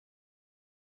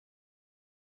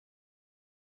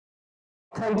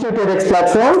Thank you, TEDx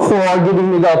platform, for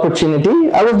giving me the opportunity.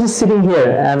 I was just sitting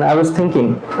here and I was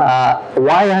thinking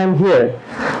why I am here.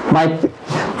 My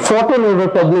photo never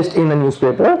published in a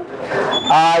newspaper.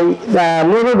 I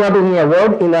never got any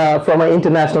award from an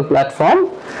international platform,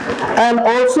 and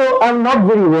also I'm not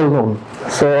very well known.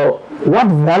 So what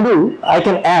value I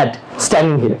can add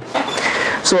standing here?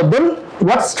 So then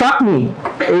what struck me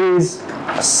is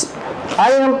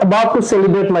I am about to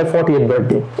celebrate my 40th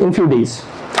birthday in few days.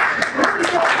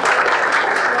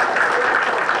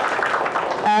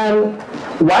 And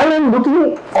while I'm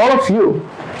looking at all of you,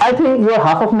 I think you're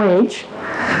half of my age.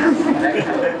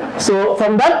 So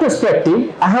from that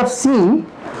perspective, I have seen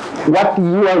what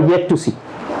you are yet to see.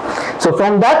 So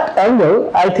from that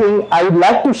angle, I think I would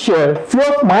like to share a few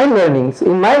of my learnings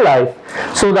in my life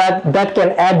so that that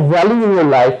can add value in your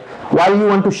life while you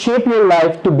want to shape your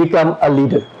life to become a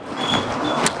leader.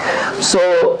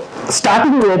 So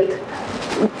starting with,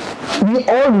 we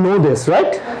all know this,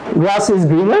 right? Grass is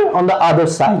greener on the other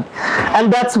side.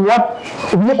 And that's what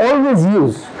we always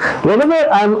use. Whenever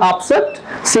I'm upset,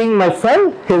 seeing my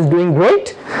friend, he's doing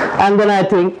great, and then I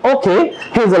think, okay,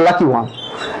 he's a lucky one.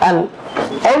 And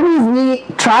always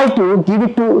we try to give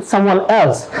it to someone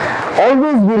else.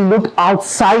 Always we look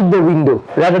outside the window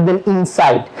rather than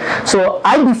inside. So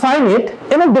I define it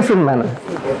in a different manner.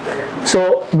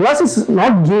 So grass is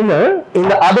not greener in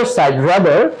the other side,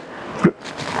 rather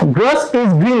grass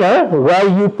is greener where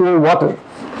you pour water.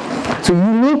 So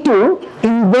you need to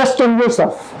invest on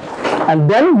yourself, and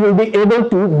then you'll be able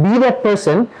to be that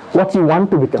person what you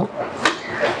want to become.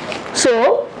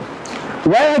 So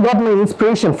where I got my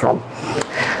inspiration from?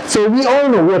 So we all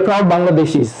know we are proud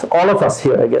Bangladeshis, all of us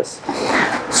here, I guess.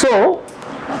 So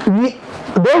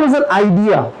there was an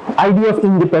idea of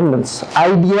independence,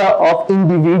 idea of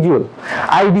individual,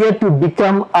 idea to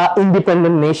become an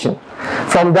independent nation.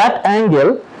 From that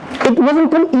angle, it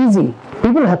wasn't easy.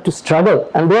 People have to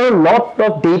struggle, and there are a lot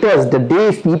of data, the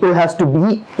days people has to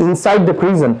be inside the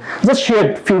prison. Just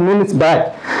shared a few minutes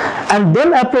back, and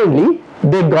then apparently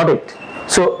they got it.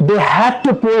 So they had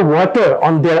to pour water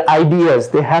on their ideas.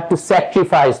 They had to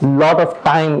sacrifice a lot of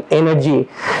time, energy,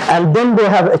 and then they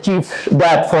have achieved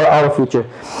that for our future.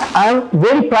 I'm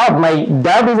very proud. My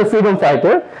dad is a freedom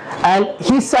fighter, and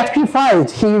he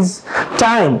sacrificed his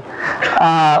time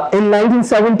in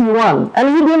 1971, and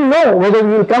he didn't know whether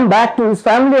he will come back to his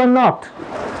family or not.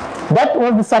 That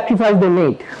was the sacrifice they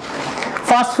made.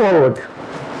 Fast forward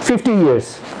 50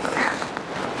 years.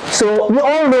 So we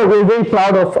all know we're very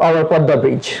proud of our Padma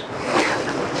Bridge.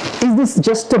 Is this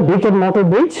just a brick and mortar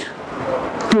bridge?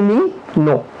 To me,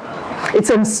 no. It's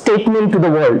a statement to the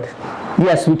world.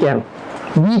 Yes, we can.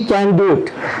 We can do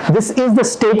it. This is the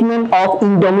statement of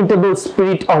indomitable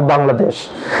spirit of Bangladesh.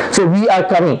 So we are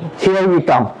coming. Here we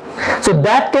come. So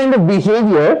that kind of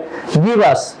behavior gives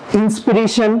us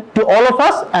inspiration to all of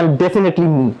us, and definitely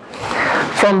me.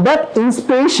 From that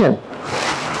inspiration,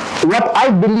 what I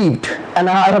believed and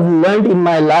I have learned in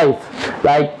my life,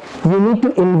 like you need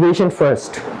to innovation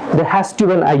first. There has to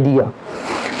be an idea.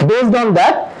 Based on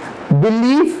that,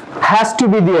 belief has to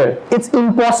be there. It's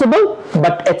impossible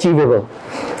but achievable.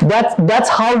 That's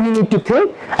how you need to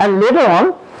think, and later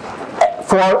on,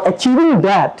 for achieving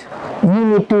that, you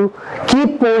need to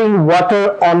keep pouring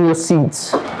water on your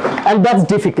seeds, and that's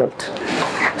difficult.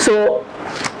 So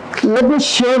let me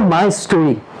share my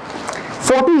story.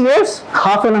 40 years,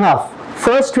 half and half.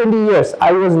 First 20 years,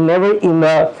 I was never in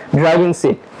the driving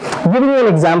seat. Giving you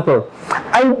an example,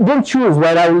 I didn't choose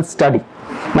where I will study.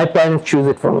 My parents choose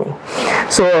it for me.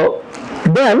 So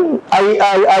then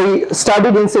I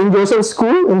studied in St. Joseph's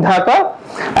School in Dhaka,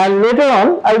 and later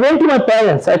on, I went to my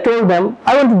parents. I told them,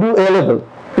 I want to do A-level,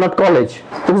 not college,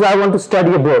 because I want to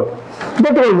study abroad.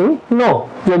 They told me, no,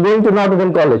 you're going to Notre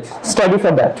Dame College, study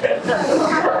for that.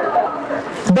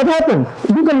 That happened.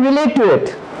 You can relate to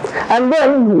it. And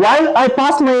then while I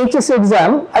passed my HS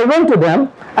exam, I went to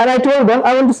them and I told them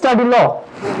I want to study law.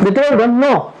 They told them,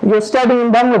 no, you're studying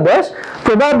in Bangladesh.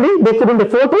 Probably they couldn't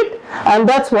afford it, and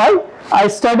that's why I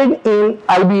studied in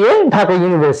IBA, Dhaka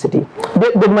University,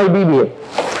 did my BBA.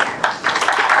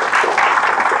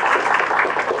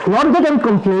 Not that I'm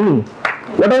complaining.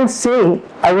 What I'm saying,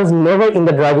 I was never in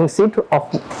the driving seat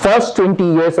of first 20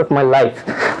 years of my life.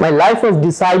 My life was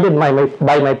decided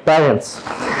by my parents.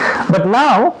 But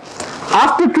now,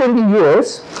 after 20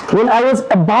 years, when I was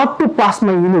about to pass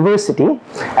my university,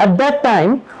 at that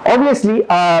time, obviously,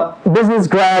 business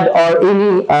grad or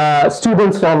any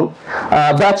students from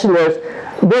bachelors,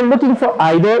 they're looking for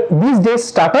either these days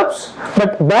startups,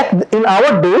 but back in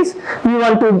our days, we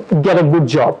want to get a good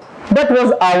job. That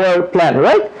was our plan,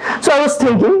 right? So I was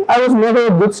thinking, I was never a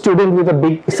good student with a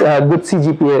big, good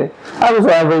CGPA. I was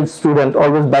an average student,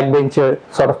 always backbencher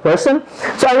sort of person.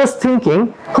 So I was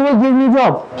thinking, who will give me a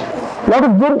job? A lot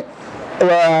of good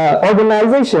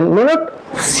organization may not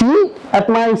see at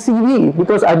my CV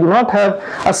because I do not have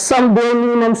a some bare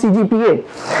minimum CGPA.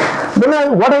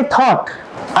 Then what I thought,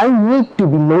 I need to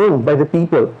be known by the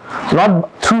people, not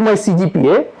through my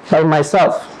CGPA, by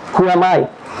myself. Who am I?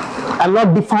 I'm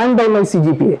not defined by my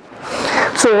CGPA.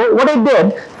 So what I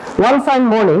did, one fine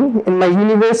morning in my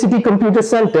university computer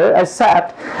center, I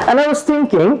sat and I was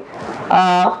thinking,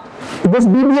 this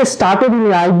BBA started in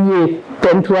the IBA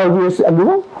 10, 12 years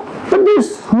ago, but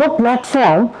there's no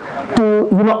platform to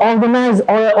organize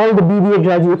all the BBA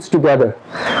graduates together.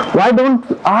 Why don't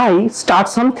I start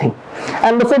something?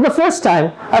 And for the first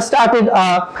time, I started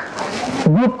a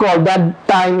group called, that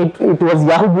time it was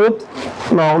Yahoo group,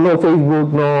 no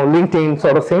Facebook, no LinkedIn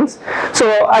sort of things.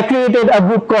 So I created a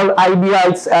group called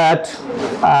IBItes at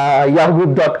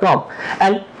yahoo.com,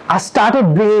 and I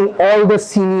started bringing all the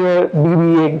senior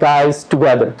BBA guys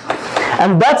together.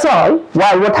 And that's all.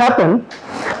 Why? What happened?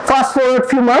 Fast forward a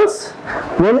few months,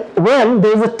 when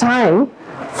there's a time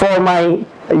for my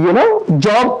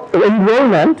job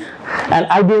enrollment, and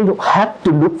I didn't have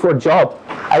to look for a job.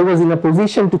 I was in a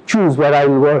position to choose where I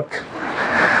will work.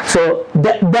 So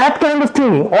that kind of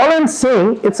thing, all I'm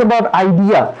saying, it's about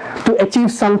idea to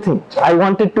achieve something. I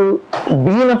wanted to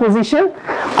be in a position,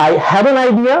 I had an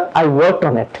idea, I worked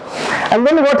on it. And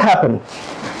then what happened?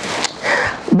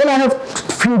 Then I have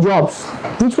few jobs.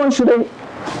 Which one should I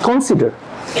consider?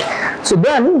 So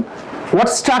then what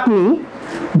struck me,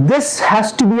 this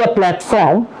has to be a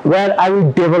platform where I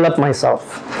will develop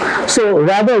myself. So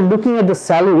rather looking at the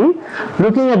salary,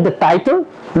 looking at the title,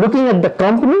 looking at the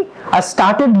company, I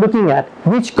started looking at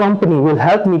which company will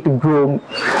help me to grow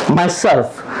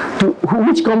myself, to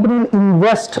which company will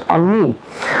invest on me.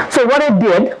 So what I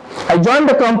did, I joined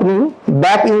the company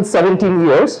back in 17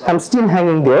 years. I'm still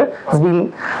hanging there. It's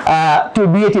been to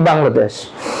BAT Bangladesh.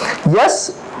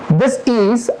 Yes, this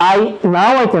is,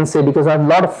 now I can say, because I have a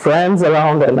lot of friends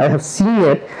around and I have seen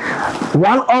it,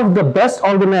 one of the best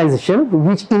organizations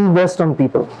which invest on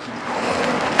people.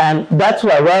 And that's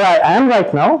why where I am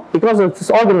right now, because of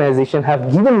this organization,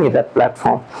 have given me that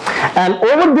platform. And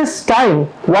over this time,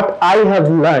 what I have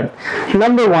learned,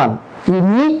 number one, you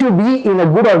need to be in a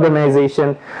good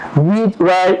organization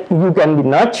where you can be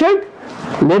nurtured.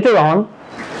 Later on,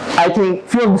 I think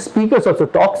few of the speakers also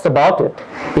talks about it.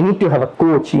 You need to have a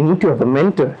coach, you need to have a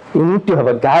mentor, you need to have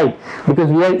a guide, because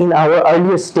we are in our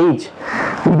earlier stage.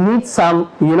 We need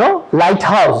some,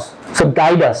 lighthouse, so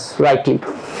guide us rightly.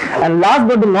 And last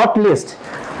but not least,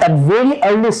 at very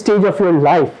early stage of your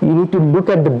life, you need to look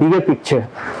at the bigger picture,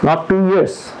 not 2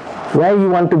 years. Where you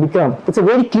want to become? It's a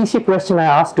very cliche question I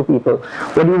ask to people.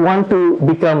 What do you want to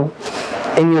become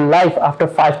in your life after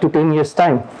 5 to 10 years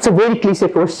time? It's a very cliche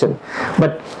question,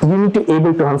 but you need to be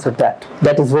able to answer that.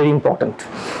 That is very important.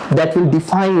 That will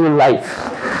define your life.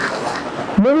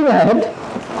 Moving ahead,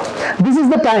 this is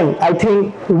the time, I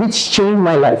think, which changed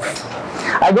my life.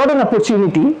 I got an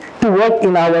opportunity to work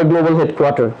in our global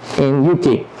headquarters in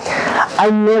UK.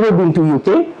 I've never been to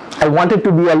UK. I wanted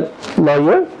to be a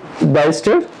lawyer,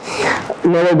 barrister,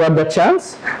 never got the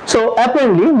chance. So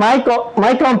apparently my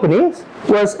company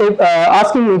was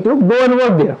asking me to go and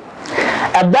work there.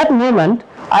 At that moment,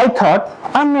 I thought,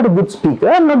 I'm not a good speaker,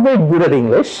 I'm not very good at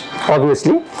English,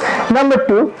 obviously. Number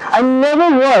two, I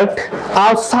never worked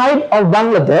outside of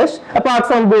Bangladesh, apart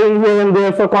from going here and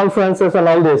there for conferences and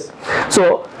all this.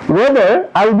 So whether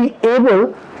I'll be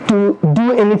able to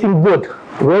do anything good,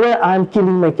 whether I'm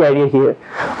killing my career here,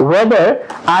 whether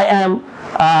I am,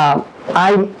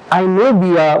 I may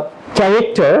be a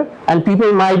character and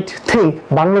people might think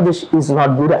Bangladesh is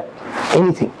not good at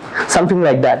anything, something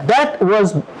like that. That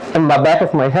was in the back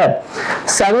of my head.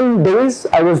 7 days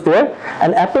I was there,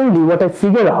 and apparently what I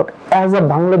figured out, as a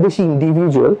Bangladeshi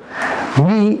individual,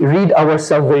 we read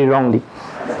ourselves very wrongly.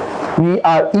 We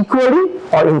are equally,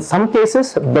 or in some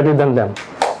cases, better than them.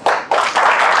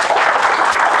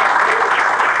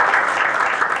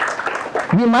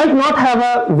 We might not have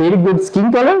a very good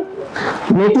skin color.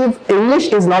 Native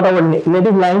English is not our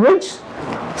native language.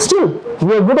 Still,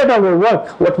 we are good at our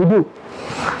work, what we do.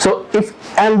 So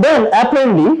and then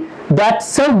apparently that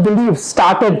self-belief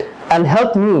started and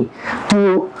helped me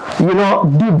to,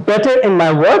 do better in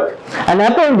my work. And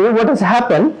apparently what has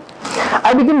happened,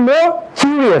 I became more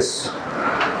curious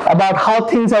about how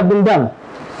things have been done.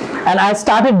 And I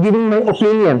started giving my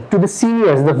opinion to the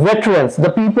seniors, the veterans, the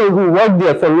people who worked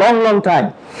there for a long, long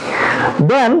time.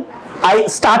 Then I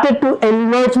started to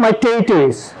enlarge my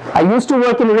territories. I used to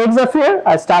work in Regs Affair.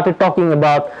 I started talking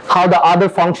about how the other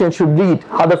function should lead,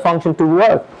 how the function to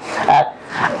work. At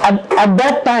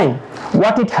that time,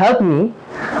 what it helped me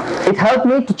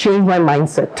to change my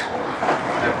mindset.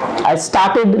 I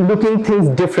started looking things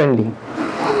differently.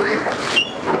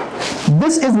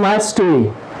 This is my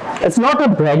story. It's not a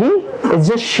bragging, it's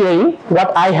just sharing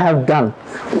what I have done.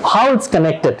 How it's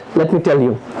connected, let me tell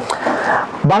you.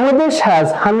 Bangladesh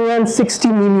has 160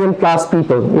 million plus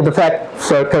people, if the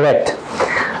facts are correct.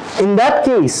 In that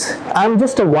case, I'm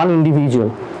just a one individual.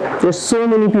 There's so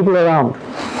many people around.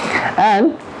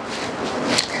 And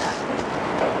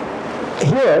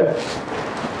here,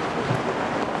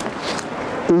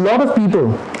 a lot of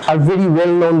people are very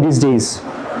well known these days.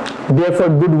 They're for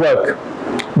good work.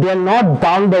 They are not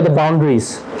bound by the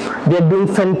boundaries. They are doing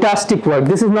fantastic work.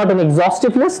 This is not an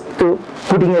exhaustive list, to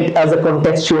putting it as a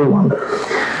contextual one.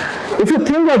 If you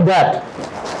think like that,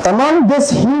 among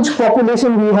this huge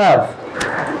population we have,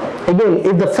 again,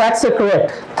 if the facts are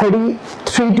correct,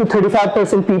 33 to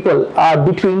 35% people are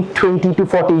between 20 to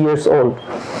 40 years old,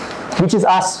 which is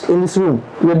us in this room.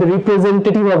 We are the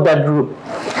representative of that group.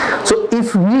 So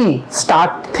if we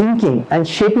start thinking and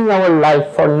shaping our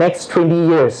life for next 20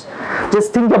 years,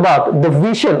 just think about the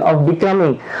vision of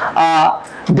becoming a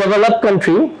developed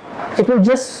country, it will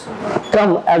just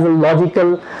come as a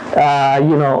logical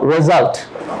result.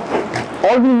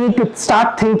 All we need to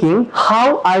start thinking,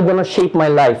 how I'm going to shape my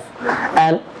life,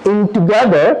 and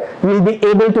together we'll be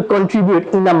able to contribute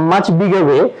in a much bigger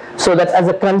way, so that as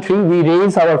a country we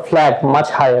raise our flag much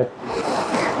higher.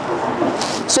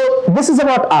 So this is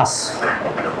about us.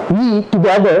 We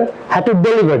together had to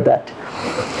deliver that.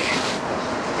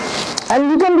 And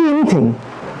you can be anything.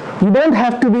 You don't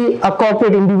have to be a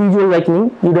corporate individual like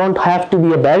me. You don't have to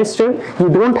be a barrister. You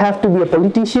don't have to be a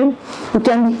politician. You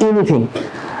can be anything.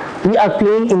 We are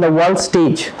playing in the world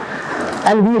stage,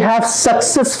 and we have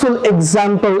successful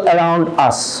example around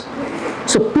us.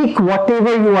 So pick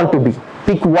whatever you want to be.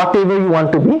 Pick whatever you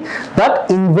want to be, but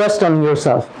invest on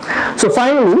yourself. So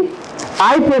finally,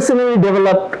 I personally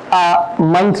developed a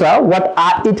mantra,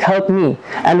 it helped me.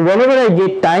 And whenever I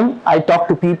get time, I talk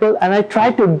to people and I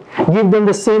try to give them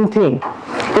the same thing.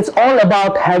 It's all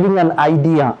about having an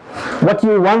idea, what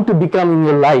you want to become in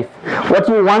your life, what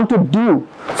you want to do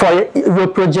for your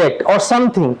project or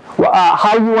something,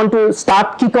 how you want to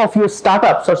kick off your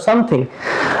startups or something.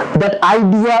 That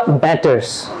idea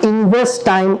matters. Invest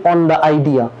time on the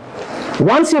idea.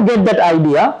 Once you get that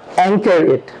idea, anchor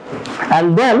it,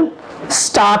 and then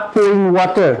start pouring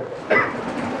water.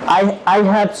 I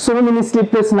had so many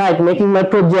sleepless nights making my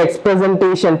projects,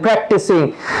 presentation,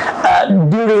 practicing,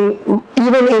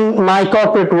 even in my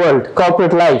corporate world,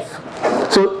 corporate life.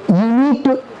 So you need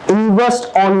to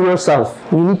invest on yourself.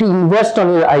 You need to invest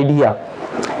on your idea.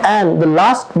 And the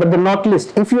last but not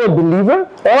least, if you're a believer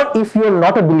or if you're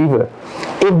not a believer,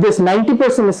 if this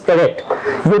 90% is correct,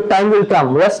 your time will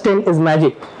come. Rest 10 is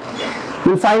magic.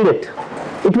 You'll find it.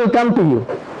 It will come to you.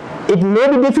 It may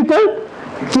be difficult.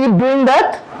 Keep doing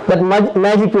that, but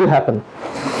magic will happen.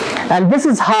 And this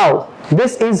is how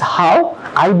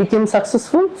I became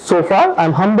successful. So far,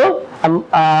 I'm humble.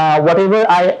 Whatever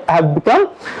I have become,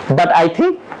 but I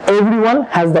think everyone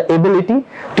has the ability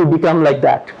to become like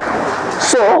that.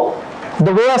 So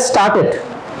the way I started,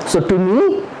 so to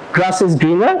me, grass is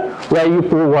greener where you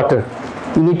pour water.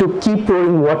 You need to keep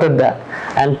pouring water there.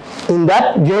 And in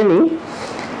that journey,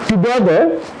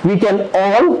 together, we can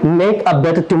all make a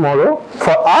better tomorrow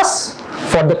for us,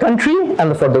 for the country,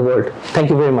 and for the world. Thank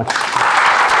you very much.